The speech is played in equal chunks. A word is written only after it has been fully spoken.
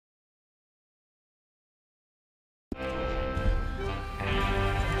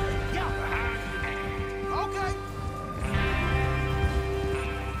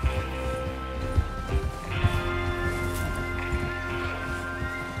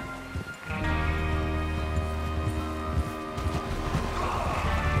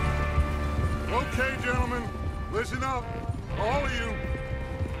Listen up, all of you.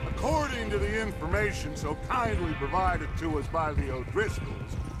 According to the information so kindly provided to us by the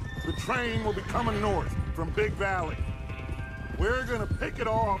O'Driscolls, the train will be coming north from Big Valley. We're gonna pick it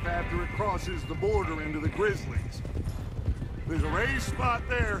off after it crosses the border into the Grizzlies. There's a raised spot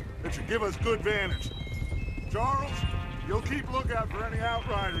there that should give us good vantage. Charles, you'll keep lookout for any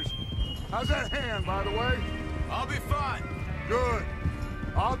outriders. How's that hand, by the way? I'll be fine. Good.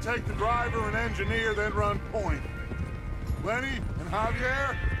 I'll take the driver and engineer, then run point. Lenny and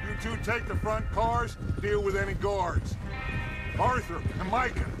Javier, you two take the front cars, deal with any guards. Arthur and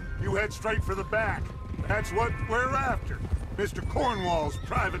Micah, you head straight for the back. That's what we're after. Mr. Cornwall's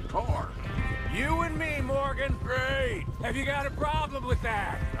private car. You and me, Morgan. Great. Have you got a problem with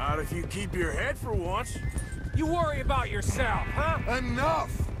that? Not if you keep your head for once. You worry about yourself, huh?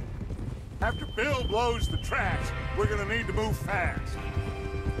 Enough! After Bill blows the tracks, we're gonna need to move fast.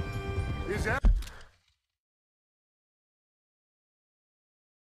 Is that...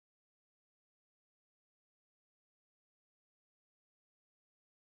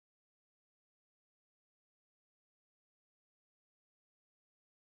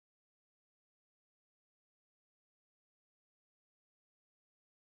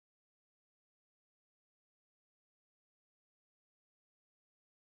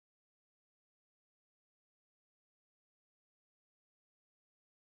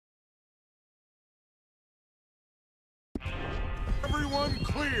 Everyone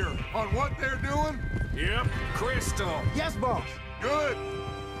clear on what they're doing? Yep. Crystal. Yes, boss. Good.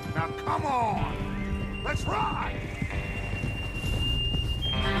 Now come on. Let's ride.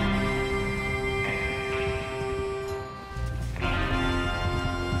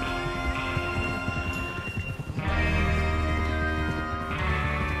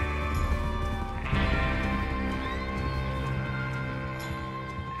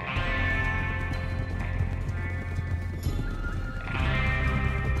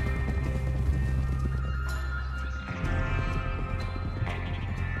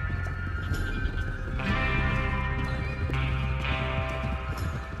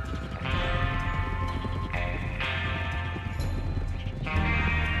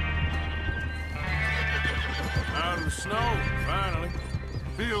 Snow, finally.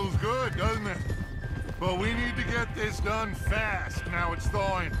 Feels good, doesn't it? But we need to get this done fast now it's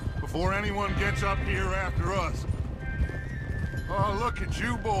thawing, before anyone gets up here after us. Oh, look at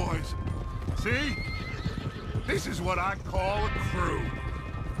you boys. See? This is what I call a crew.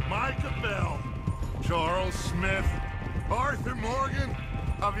 Micah Bell, Charles Smith, Arthur Morgan,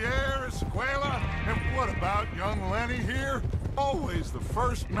 Javier Escuela, and what about young Lenny here? Always the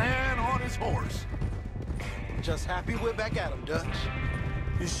first man on his horse. Just happy we're back at 'em, Dutch.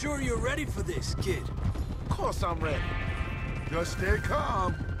 You sure you're ready for this, kid? Of course I'm ready. Just stay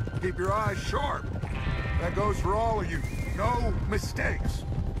calm. Keep your eyes sharp. That goes for all of you. No mistakes.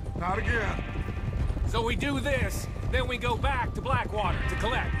 Not again. So we do this, then we go back to Blackwater to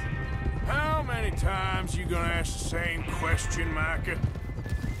collect. How many times you gonna ask the same question, Micah?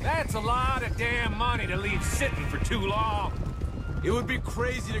 That's a lot of damn money to leave sitting for too long. It would be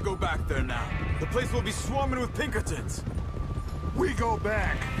crazy to go back there now. The place will be swarming with Pinkertons. We go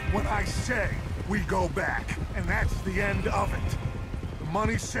back when I say we go back, and that's the end of it. The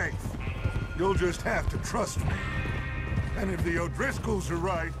money's safe. You'll just have to trust me. And if the O'Driscolls are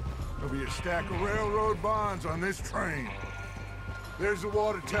right, there'll be a stack of railroad bonds on this train. There's the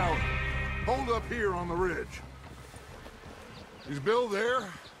water tower. Hold up here on the ridge. Is Bill there?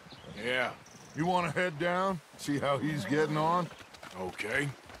 Yeah. You want to head down, see how he's getting on? Okay.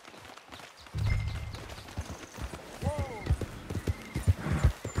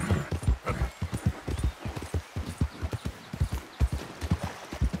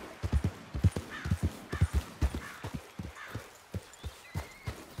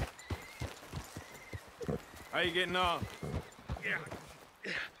 How you getting on?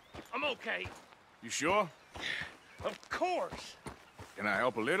 Yeah. I'm okay. You sure? Of course. Can I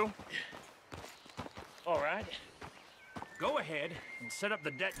help a little? All right. Go ahead and set up the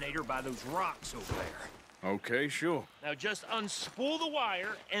detonator by those rocks over there. Okay, sure. Now just unspool the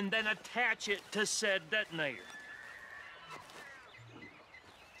wire and then attach it to said detonator.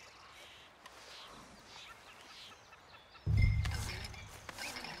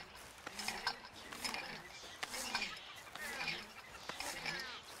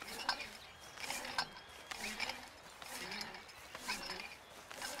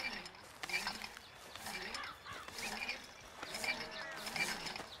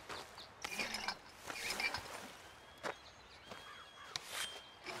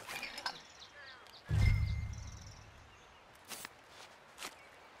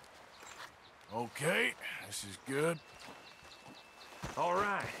 Okay, this is good. All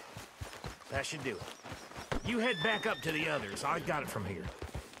right. That should do it. You head back up to the others. I got it from here.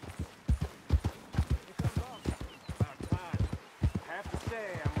 About time. I have to say,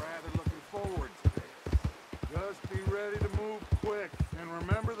 I'm rather looking forward to this. Just be ready to move quick. And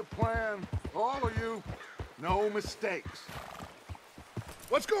remember the plan. All of you. No mistakes.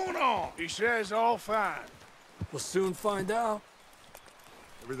 What's going on? He says all fine. We'll soon find out.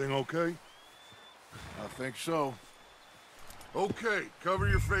 Everything okay? I think so. Okay, cover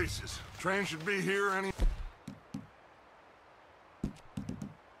your faces. Train should be here any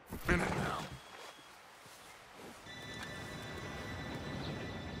minute now.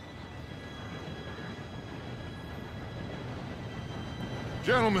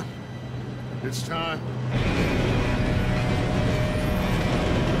 Gentlemen, it's time.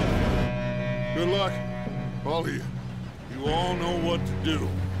 Good luck, all of you. You all know what to do.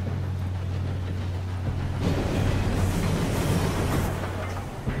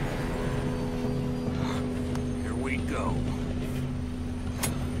 Here we go.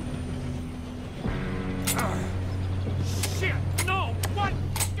 Shit! No! What?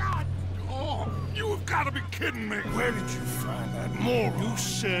 God! Oh, you have got to be kidding me. Where did you find that moron? You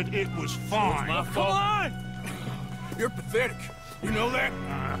said it was fine. My fault. Come on! You're pathetic. You know that?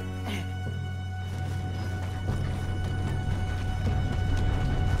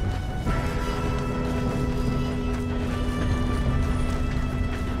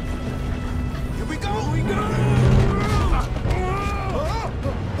 Here we go! Here we go!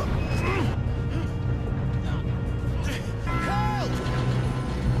 Help!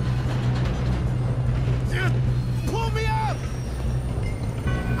 Pull me up!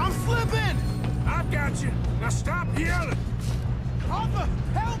 I'm slipping! I've got you. Now stop yelling. Arthur,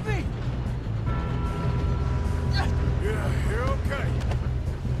 help me! Yeah, you're okay.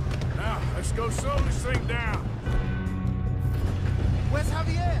 Now, let's go slow this thing down. Where's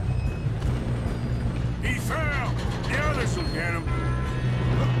Javier? He fell. The others will get him.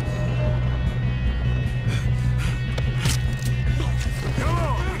 Come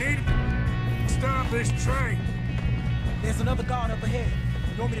on, we need to stop this train. There's another guard up ahead.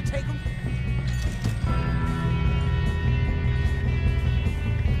 You want me to take him?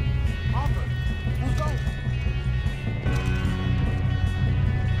 Arthur, who's going?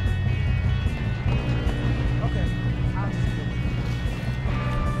 Okay, I'll just deal with it.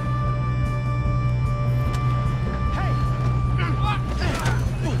 Hey!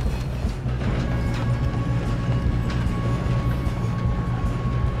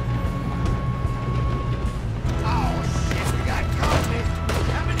 Oh, shit, we got company!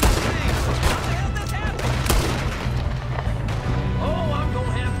 How many things? How the hell this happened? Oh, I'm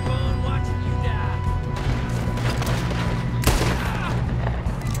gonna have fun watching you die.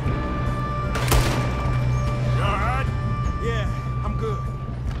 You all right? Yeah, I'm good.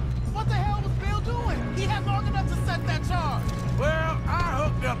 What the hell was Bill doing? He had long enough to set that charge. Well, I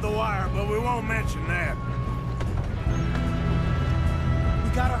hooked up the wire, but we won't mention that. We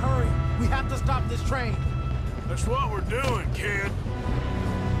gotta hurry. We have to stop this train. That's what we're doing, kid.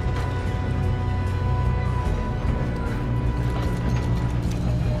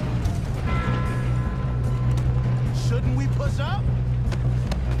 Shouldn't we push up?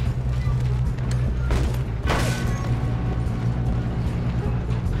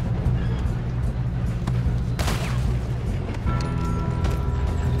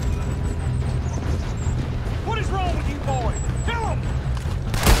 What is wrong with you, boy? Kill him!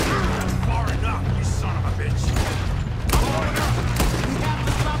 Far enough, you son of a bitch. We have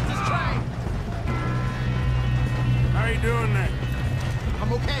to stop this train. How you doing there?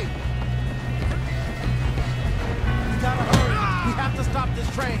 I'm okay. We gotta hurry. We have to stop this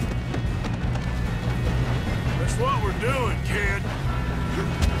train. That's what we're doing, kid.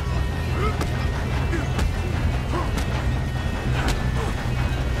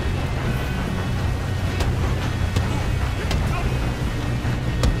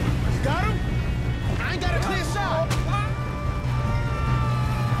 You got him? I ain't got a clear shot.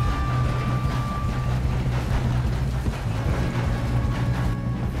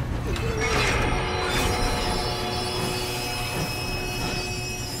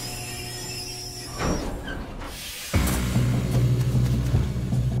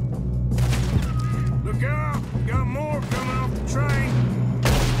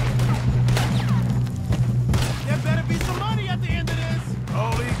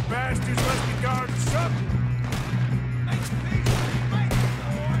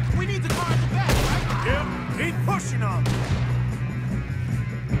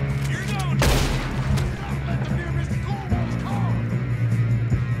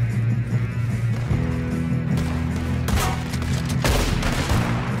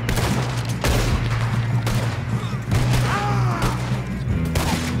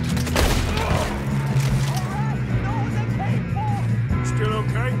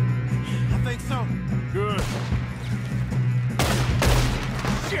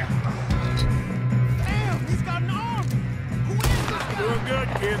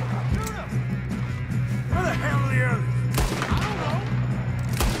 kid. Shoot him! Where the hell are the others? I don't know.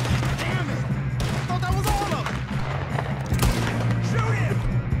 Damn it! I thought that was all of them. Shoot him!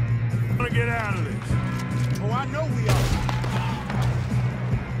 I'm gonna get out of this. Oh, I know we are.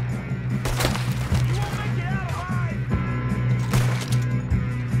 You won't make it out alive!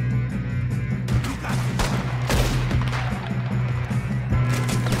 You got this.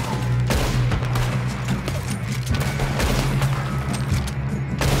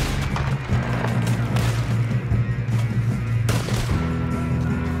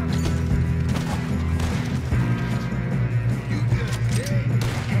 You just dead,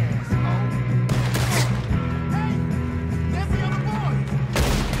 asshole. Hey, there's the other boy.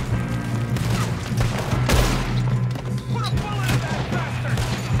 Put a bullet in that bastard!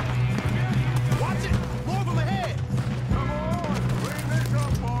 Watch it. More of them ahead. Come on, clean this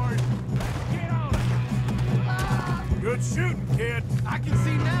up, boys. Get on it! Good shooting, kid. I can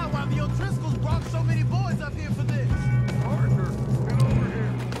see now why the O'Driscolls brought so many boys up here for this. Arthur, get over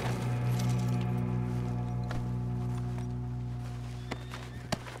here.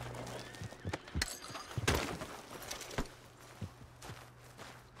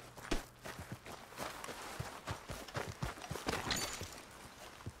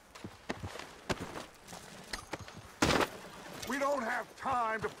 We don't have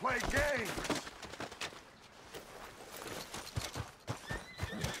time to play games.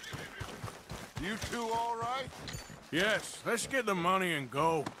 You two all right? Yes, let's get the money and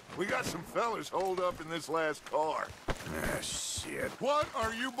go. We got some fellas holed up in this last car. Ah, shit. What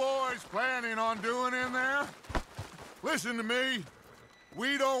are you boys planning on doing in there? Listen to me.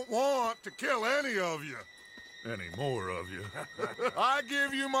 We don't want to kill any of you. Any more of you. I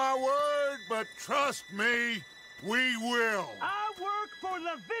give you my word, but trust me, we will. I work for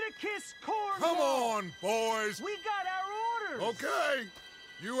Leviticus Cornwall! Come on, boys. We got our orders! Okay,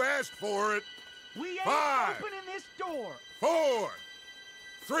 you asked for it. We ain't 5, opening this door! 4,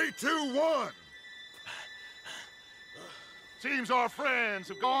 3, 2, 1. Seems our friends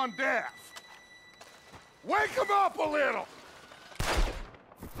have gone deaf. Wake them up a little.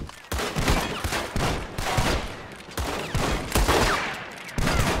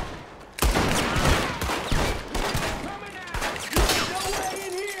 Coming out! No way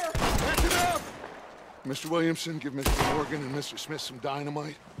in here! Pick it up! Mr. Williamson, give Mr. Morgan and Mr. Smith some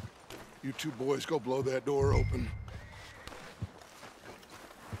dynamite. You two boys go blow that door open.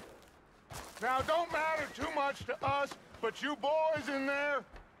 Now, don't matter too much to us, but you boys in there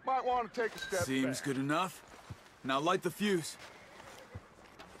might want to take a step Seems back. good enough. Now light the fuse.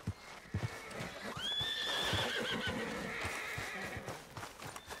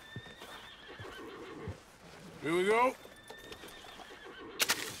 Here we go.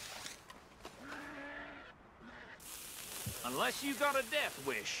 Unless you got a death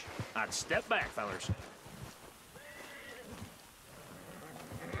wish, I'd step back, fellers.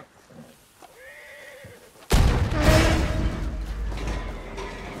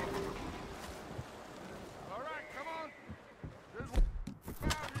 All right, come on. There's one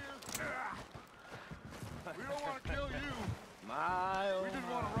out here. We don't want to kill you. We just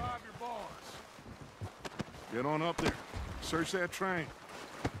want to rob your boss. Get on up there. Search that train.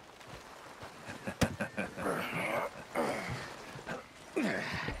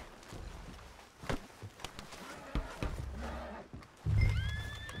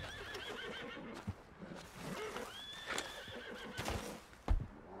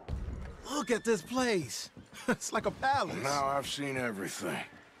 Look at this place. It's like a palace. Now I've seen everything.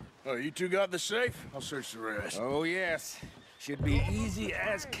 Oh, you two got the safe? I'll search the rest. Oh, yes. Should be easy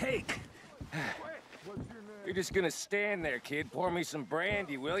as cake. You're just gonna stand there, kid. Pour me some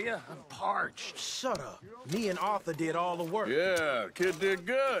brandy, will you? I'm parched. Shut up. Me and Arthur did all the work. Yeah, kid did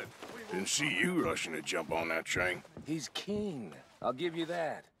good. Didn't see you rushing to jump on that train. He's keen. I'll give you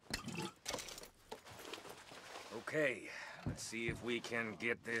that. Okay, let's see if we can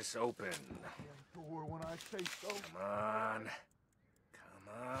get this open. Door when I say so. Come on. Come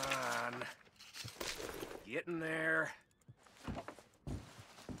on. Get in there.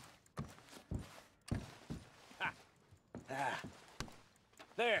 Ah.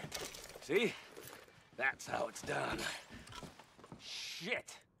 There. See? That's how it's done.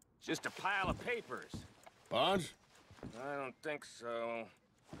 Shit. Just a pile of papers. Bonds? I don't think so.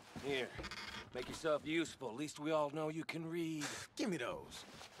 Here. Make yourself useful. At least we all know you can read. Give me those.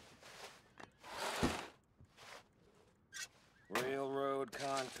 Railroad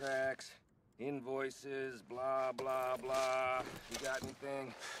contracts, invoices, blah, blah, blah. You got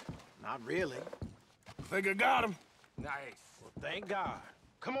anything? Not really. Think I got him. Nice. Well, thank God.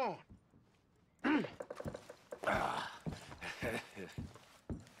 Come on.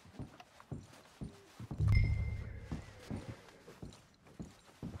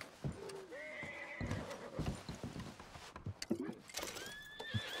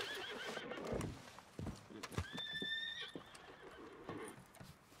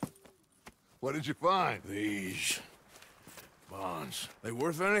 What did you find? These bonds. They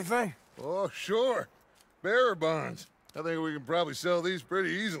worth anything? Oh, sure. Bearer bonds. I think we can probably sell these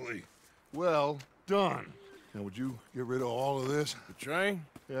pretty easily. Well done. Now, would you get rid of all of this? The train?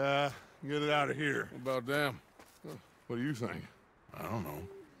 Yeah, get it out of here. What about them? What do you think? I don't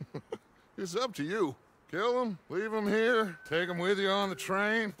know. It's up to you. Kill them, leave them here, take them with you on the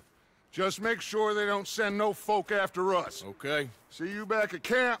train. Just make sure they don't send no folk after us. Okay. See you back at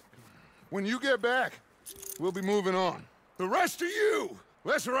camp. When you get back, we'll be moving on. The rest of you,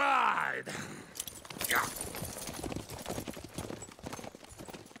 let's ride! Yeah.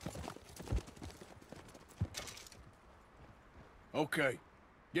 Okay.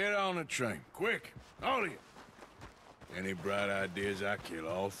 Get on the train. Quick. All of you. Any bright ideas, I kill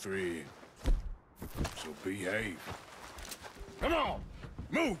all three of you. So behave. Come on!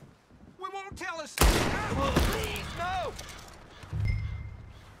 Move! We won't tell us. Please, no!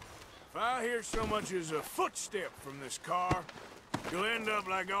 If I hear so much as a footstep from this car, you'll end up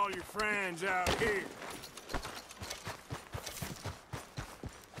like all your friends out here.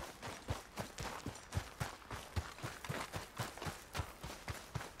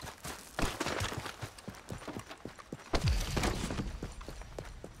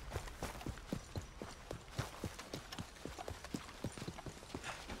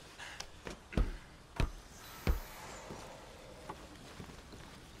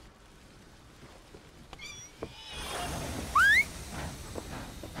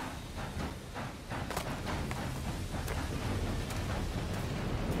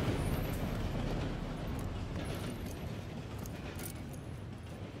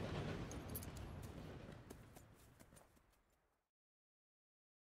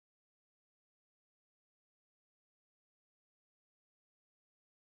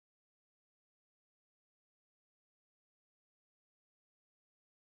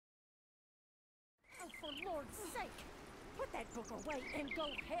 Oh, for Lord's sake, put that book away and go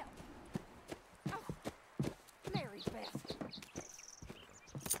help. Oh, Mary Beth.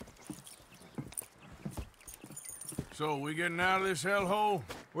 So, we getting out of this hellhole?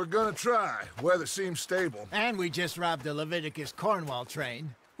 We're gonna try. Weather seems stable. And we just robbed the Leviticus Cornwall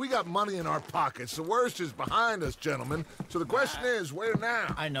train. We got money in our pockets. The worst is behind us, gentlemen. So the question is, where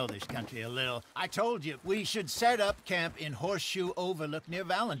now? I know this country a little. I told you, we should set up camp in Horseshoe Overlook near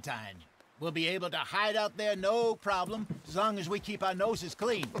Valentine. We'll be able to hide out there no problem, as long as we keep our noses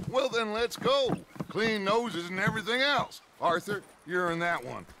clean. Well, then let's go. Clean noses and everything else. Arthur, you're in that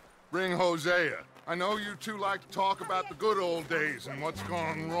one. Bring Hosea. I know you two like to talk about the good old days and what's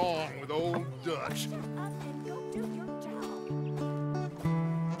gone wrong with old Dutch. Shut up and go do your job.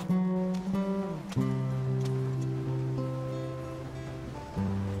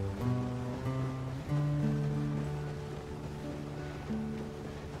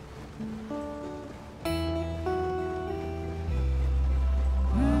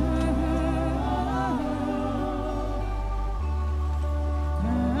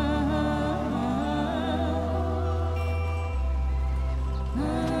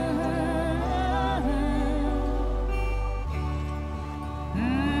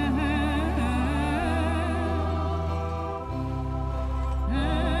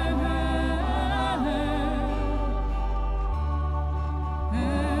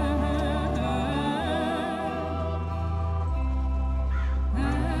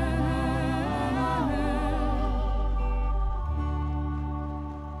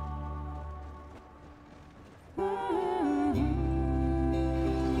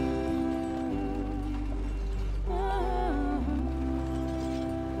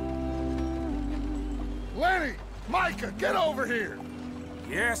 Lenny! Micah, get over here!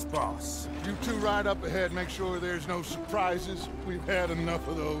 Yes, boss. You two ride up ahead, make sure there's no surprises. We've had enough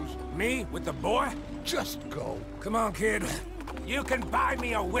of those. Me with the boy? Just go. Come on, kid. You can buy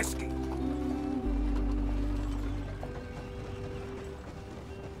me a whiskey.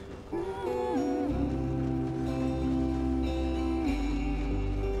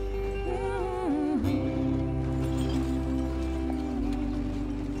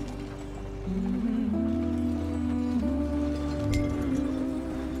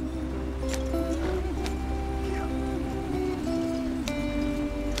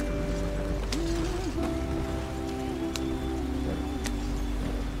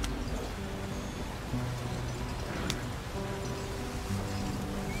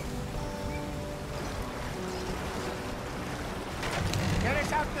 Get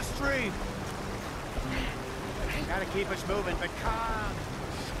us out the stream! Gotta keep us moving, but calm.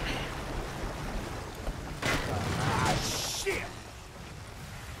 Ah, shit!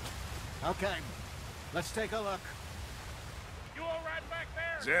 Okay, let's take a look. You all right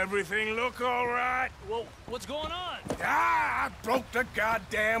Does everything look all right? Well, what's going on? Ah, I broke the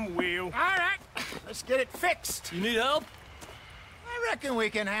goddamn wheel. All right, let's get it fixed. You need help? I reckon we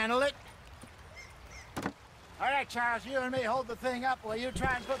can handle it. All right, Charles, you and me hold the thing up while you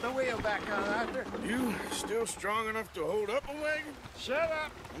try and put the wheel back on, Arthur. You still strong enough to hold up a wagon? Shut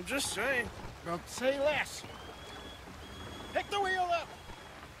up. I'm just saying. Don't say less. Pick the wheel up.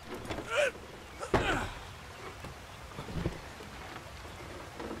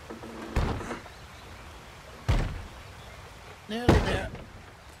 Nearly there.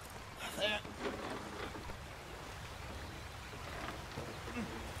 There.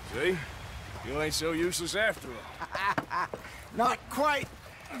 See? You ain't so useless after all. Not quite.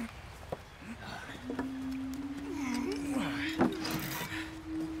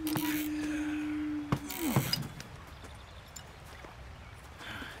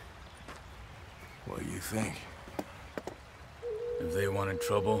 What do you think? If they wanted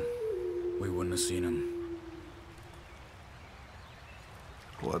trouble, we wouldn't have seen them.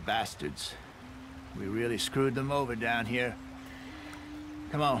 Poor bastards. We really screwed them over down here.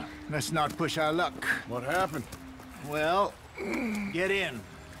 Come on, let's not push our luck. What happened? Well, get in.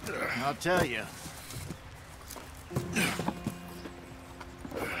 I'll tell you.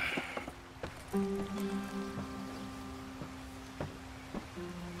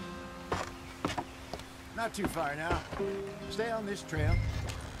 Not too far now. Stay on this trail.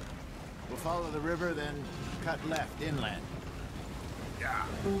 We'll follow the river, then cut left inland. Yeah.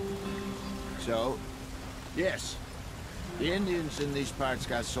 So, yes, the Indians in these parts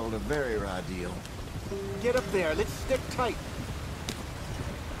got sold a very raw deal. Get up there, let's stick tight.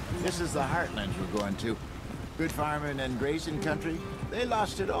 This is the heartland we're going to. Good farming and grazing country, they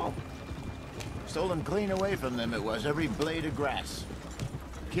lost it all. Stolen clean away from them it was, every blade of grass.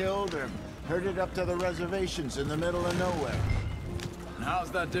 Killed or herded up to the reservations in the middle of nowhere. And how's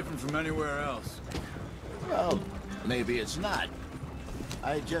that different from anywhere else? Well, maybe it's not.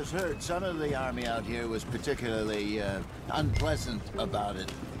 I just heard some of the army out here was particularly unpleasant about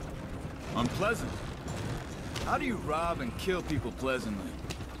it. Unpleasant? How do you rob and kill people pleasantly?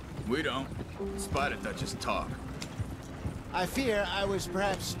 We don't. Despite it, that's just talk. I fear I was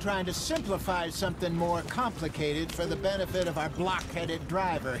perhaps trying to simplify something more complicated for the benefit of our block-headed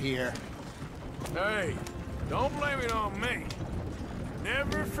driver here. Hey, don't blame it on me.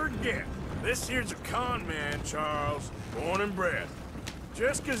 Never forget, this here's a con man, Charles, born and bred.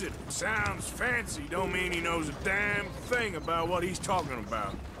 Just 'cause it sounds fancy don't mean he knows a damn thing about what he's talking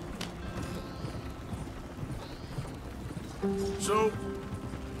about. So,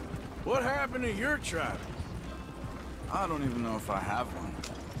 what happened to your tribe? I don't even know if I have one.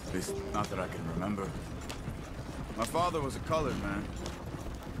 At least, not that I can remember. My father was a colored man.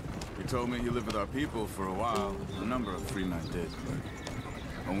 He told me he lived with our people for a while. A number of free men did,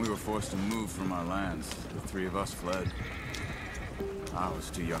 but when we were forced to move from our lands, the three of us fled. I was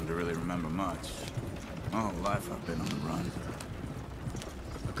too young to really remember much. My whole life I've been on the run.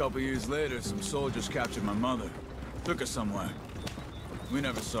 A couple years later, some soldiers captured my mother. Took her somewhere. We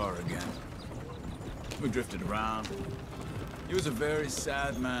never saw her again. We drifted around. He was a very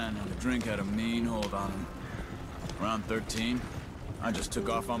sad man, and the drink had a mean hold on him. Around 13, I just took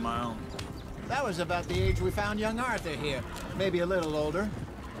off on my own. That was about the age we found young Arthur here. Maybe a little older.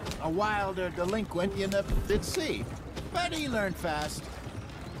 A wilder delinquent you never did see. But he learned fast.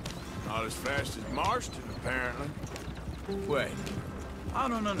 Not as fast as Marston, apparently. Wait, I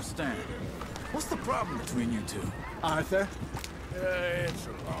don't understand. What's the problem between you two? Arthur? It's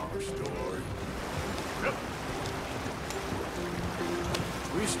a long story. Yep.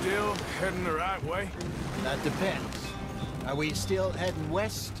 We still heading the right way? That depends. Are we still heading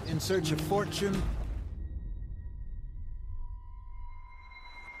west in search of fortune?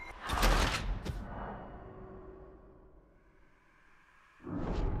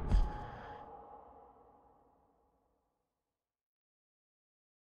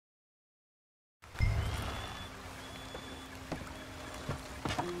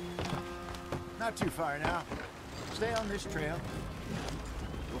 Not too far now. Stay on this trail.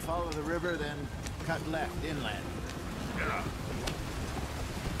 We'll follow the river, then cut left inland. Yeah.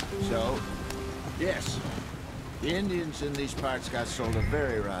 So, yes, the Indians in these parts got sold a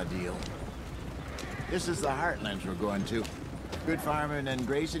very raw deal. This is the heartlands we're going to. Good farming and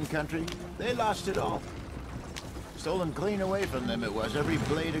grazing country, they lost it all. Stolen clean away from them it was, every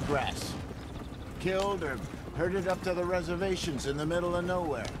blade of grass. Killed or herded up to the reservations in the middle of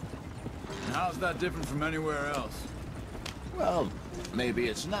nowhere. And how's that different from anywhere else? Well, maybe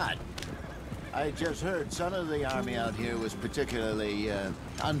it's not. I just heard some of the army out here was particularly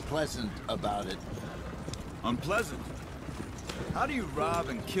unpleasant about it. Unpleasant? How do you rob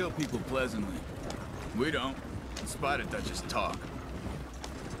and kill people pleasantly? We don't, in spite of Dutch's talk.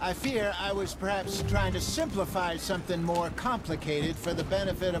 I fear I was perhaps trying to simplify something more complicated for the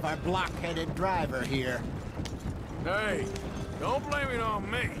benefit of our block-headed driver here. Hey, don't blame it on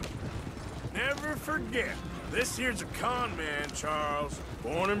me. Never forget, this here's a con man, Charles,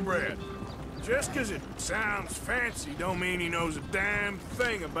 born and bred. Just 'cause it sounds fancy don't mean he knows a damn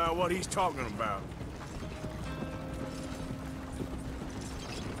thing about what he's talking about.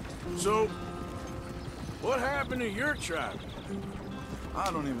 So, what happened to your tribe?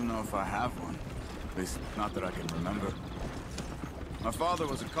 I don't even know if I have one. At least, not that I can remember. My father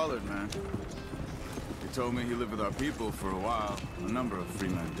was a colored man. He told me he lived with our people for a while. A number of free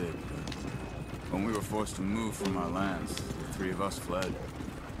men did. When we were forced to move from our lands, the three of us fled.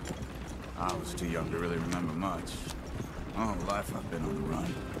 I was too young to really remember much. My whole life I've been on the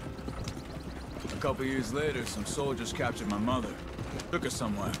run. A couple years later, some soldiers captured my mother. Took her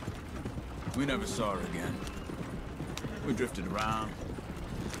somewhere. We never saw her again. We drifted around.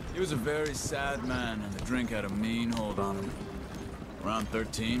 He was a very sad man, and the drink had a mean hold on him. Around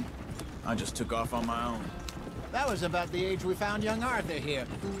 13, I just took off on my own. That was about the age we found young Arthur here.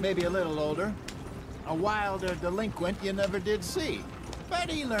 Maybe a little older. A wilder delinquent you never did see. But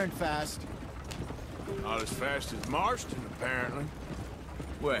he learned fast. Not as fast as Marston, apparently.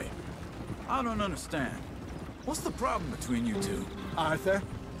 Wait, I don't understand. What's the problem between you two? Arthur?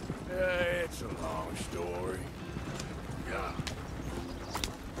 It's a long story. Yeah.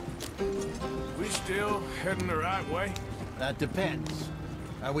 We still heading the right way? That depends.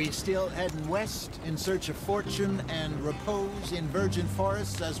 Are we still heading west in search of fortune and repose in virgin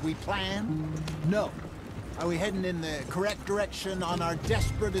forests as we planned? No. Are we heading in the correct direction on our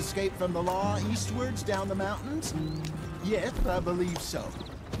desperate escape from the law eastwards down the mountains? Yes, I believe so.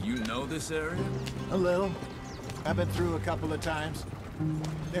 You know this area? A little. I've been through a couple of times.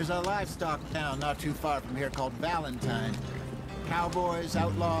 There's a livestock town not too far from here called Valentine. Cowboys,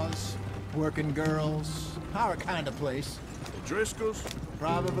 outlaws, working girls, our kind of place. The Driscolls?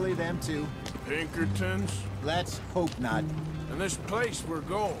 Probably them too. Pinkertons? Let's hope not. And this place we're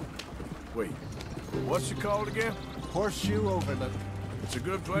going. Wait, what's it called again? Horseshoe Overlook. It's a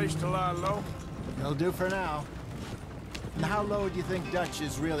good place to lie low? It'll do for now. And how low do you think Dutch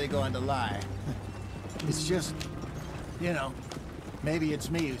is really going to lie? It's just, you know, maybe it's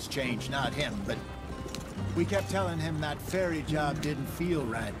me who's changed, not him, but we kept telling him that ferry job didn't feel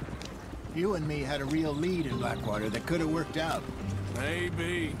right. You and me had a real lead in Blackwater that could have worked out.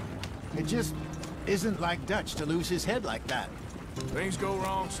 Maybe. It just isn't like Dutch to lose his head like that. Things go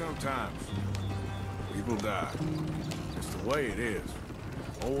wrong sometimes. People die. It's the way it is.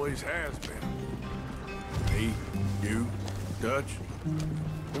 Always has been. Me, you, Dutch.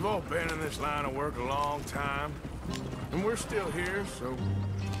 We've all been in this line of work a long time. And we're still here, so...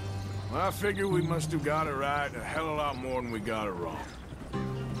 Well, I figure we must have got it right a hell of a lot more than we got it wrong.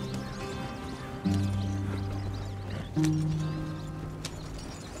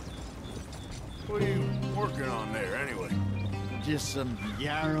 What are you working on there, anyway? Just some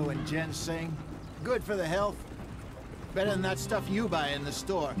yarrow and ginseng. Good for the health. Better than that stuff you buy in the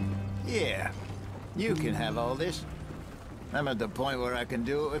store. Yeah, you can have all this. I'm at the point where I can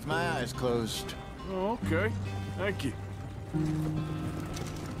do it with my eyes closed. Oh, okay. Thank you.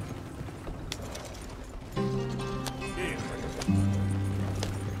 Yeah.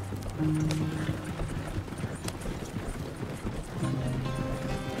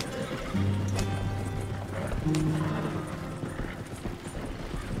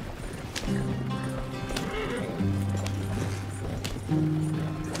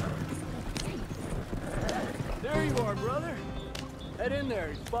 There you are, brother. Head in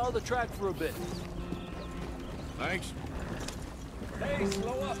there. Follow the track for a bit. Thanks. Hey,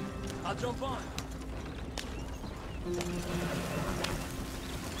 slow up. I'll jump on.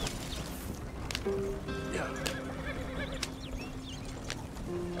 Yeah.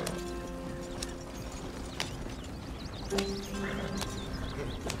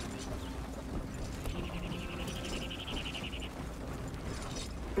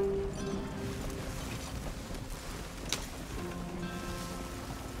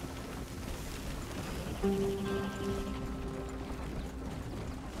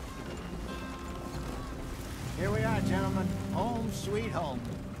 Here we are, gentlemen. Home sweet home.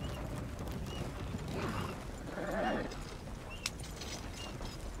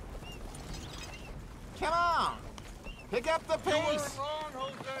 Come on! Pick up the You weren't pace! wrong,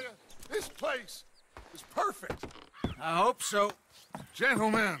 Hosea. This place is perfect. I hope so.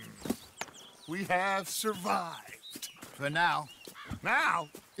 Gentlemen, we have survived. For now. Now,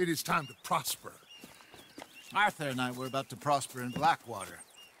 it is time to prosper. Arthur and I were about to prosper in Blackwater.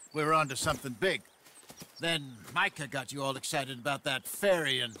 We were onto something big. Then Micah got you all excited about that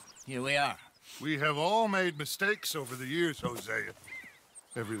ferry, and here we are. We have all made mistakes over the years, Hosea.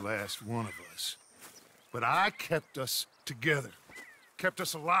 Every last one of us. But I kept us together. Kept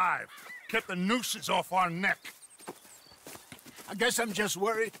us alive. Kept the nooses off our neck. I guess I'm just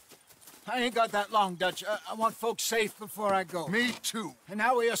worried. I ain't got that long, Dutch. I want folks safe before I go. Me too. And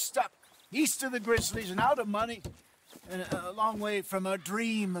now we are stuck, east of the Grizzlies and out of money, and a long way from our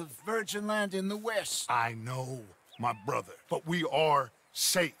dream of virgin land in the west. I know, my brother, but we are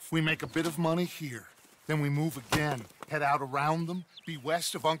safe. We make a bit of money here, then we move again, head out around them, be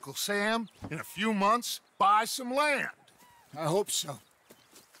west of Uncle Sam, in a few months, buy some land. I hope so.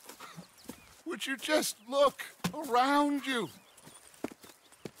 Would you just look around you?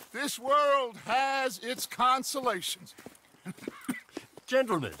 This world has its consolations.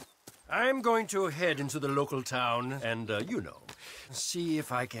 Gentlemen, I'm going to head into the local town and, you know, see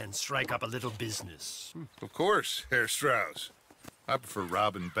if I can strike up a little business. Of course, Herr Strauss. I prefer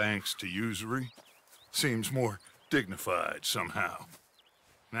robbing banks to usury. Seems more dignified somehow.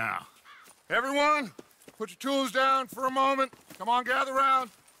 Now, everyone, put your tools down for a moment. Come on, gather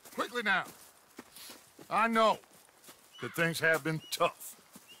round. Quickly now. I know that things have been tough,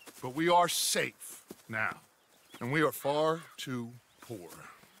 but we are safe now, and we are far too poor.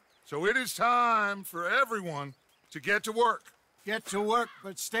 So it is time for everyone to get to work. Get to work,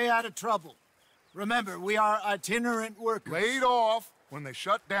 but stay out of trouble. Remember, we are itinerant workers. Laid off when they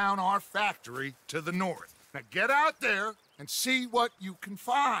shut down our factory to the north. Now get out there and see what you can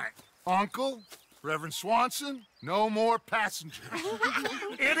find. Uncle, Reverend Swanson, no more passengers.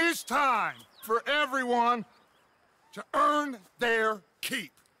 It is time for everyone to earn their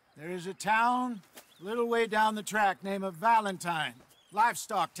keep. There is a town a little way down the track named Valentine.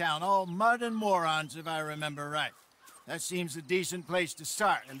 Livestock town, all mud and morons, if I remember right. That seems a decent place to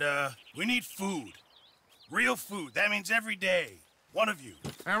start. And, we need food. Real food. That means every day. One of you.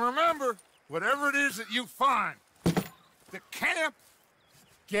 And remember, whatever it is that you find, the camp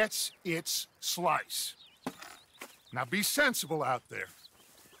gets its slice. Now be sensible out there.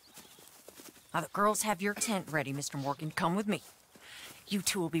 Now the girls have your tent ready, Mr. Morgan. Come with me. You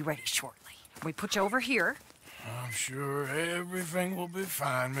two will be ready shortly. We put you over here. I'm sure everything will be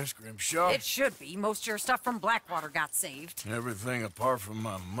fine, Miss Grimshaw. It should be. Most of your stuff from Blackwater got saved. Everything apart from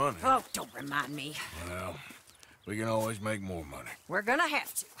my money. Oh, don't remind me. Well, we can always make more money. We're gonna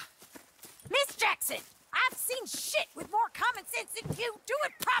have to. Miss Jackson, I've seen shit with more common sense than you. Do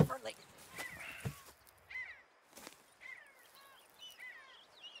it properly.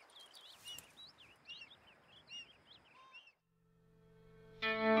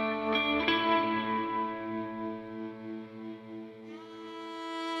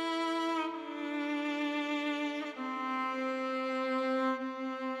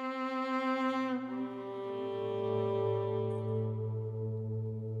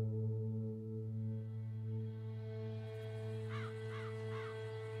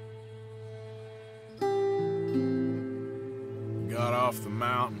 Got off the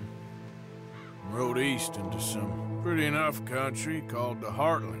mountain, rode east into some pretty enough country called the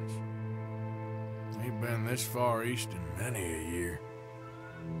Heartlands. Ain't been this far east in many a year.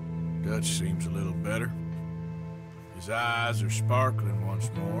 Dutch seems a little better. His eyes are sparkling once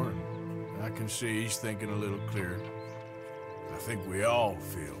more, and I can see he's thinking a little clearer. I think we all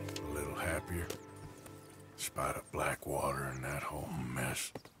feel a little happier, in spite of Blackwater and that whole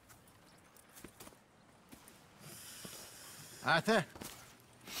mess. Arthur?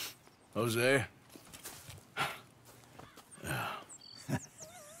 Hosea?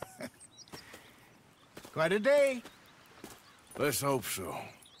 Quite a day. Let's hope so.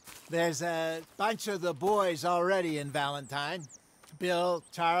 There's a bunch of the boys already in Valentine. Bill,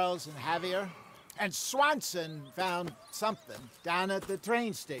 Charles, and Javier. And Swanson found something down at the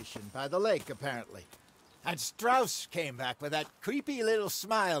train station by the lake, apparently. And Strauss came back with that creepy little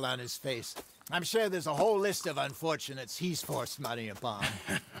smile on his face. I'm sure there's a whole list of unfortunates he's forced money upon.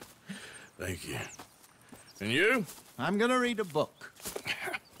 Thank you. And you? I'm gonna read a book.